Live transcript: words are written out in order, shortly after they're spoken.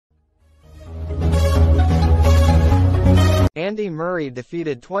Andy Murray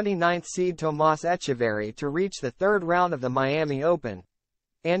defeated 29th seed Tomas Echeverry to reach the third round of the Miami Open.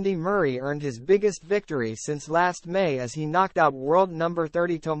 Andy Murray earned his biggest victory since last May as he knocked out world number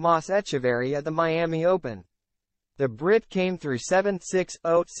 30 Tomas Echeverry at the Miami Open. The Brit came through 7-6,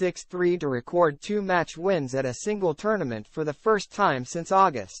 0-6-3 to record two-match wins at a single tournament for the first time since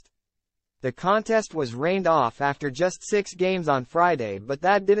August. The contest was rained off after just 6 games on Friday, but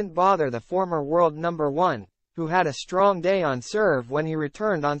that didn't bother the former world number 1, who had a strong day on serve when he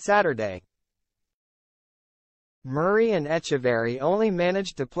returned on Saturday. Murray and Echeverry only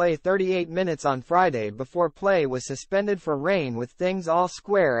managed to play 38 minutes on Friday before play was suspended for rain, with things all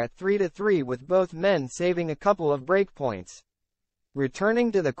square at 3-3 with both men saving a couple of breakpoints. Returning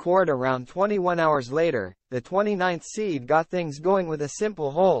to the court around 21 hours later, the 29th seed got things going with a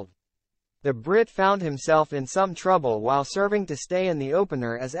simple hold. The Brit found himself in some trouble while serving to stay in the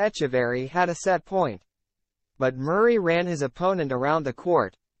opener as Echeverry had a set point. But Murray ran his opponent around the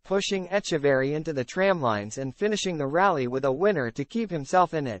court, pushing Echeverry into the tramlines and finishing the rally with a winner to keep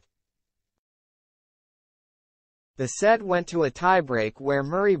himself in it. The set went to a tiebreak where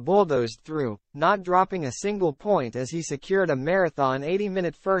Murray bulldozed through, not dropping a single point as he secured a marathon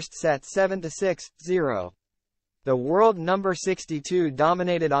 80-minute first set 7-6-0. The world number 62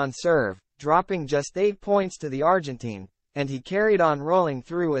 dominated on serve, dropping just 8 points to the Argentine, and he carried on rolling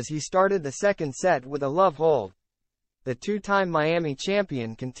through as he started the second set with a love hold. The two-time Miami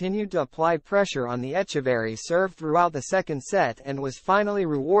champion continued to apply pressure on the Echeverry serve throughout the second set and was finally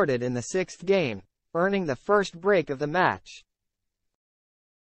rewarded in the sixth game, earning the first break of the match.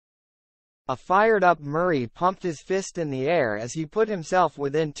 A fired-up Murray pumped his fist in the air as he put himself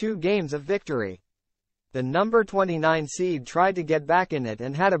within 2 games of victory. The number 29 seed tried to get back in it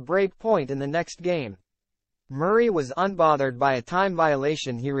and had a break point in the next game. Murray was unbothered by a time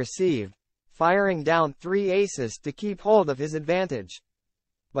violation he received, firing down 3 aces to keep hold of his advantage.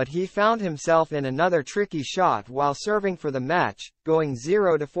 But he found himself in another tricky shot while serving for the match, going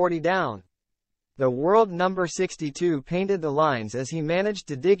 0-40 down. The world number 62 painted the lines as he managed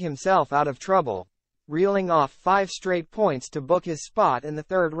to dig himself out of trouble, reeling off 5 straight points to book his spot in the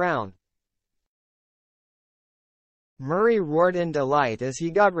third round. Murray roared in delight as he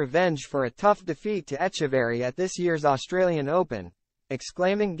got revenge for a tough defeat to Echeverry at this year's Australian Open,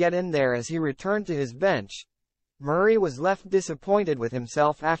 exclaiming "Get in there" as he returned to his bench. Murray was left disappointed with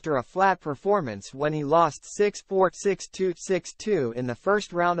himself after a flat performance when he lost 6-4, 6-2, 6-2 in the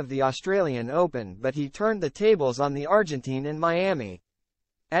first round of the Australian Open, but he turned the tables on the Argentine in Miami.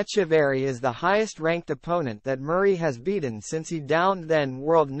 Echeverry is the highest-ranked opponent that Murray has beaten since he downed then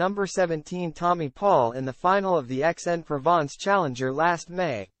world number 17 Tommy Paul in the final of the Aix-en-Provence Challenger last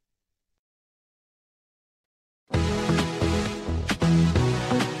May.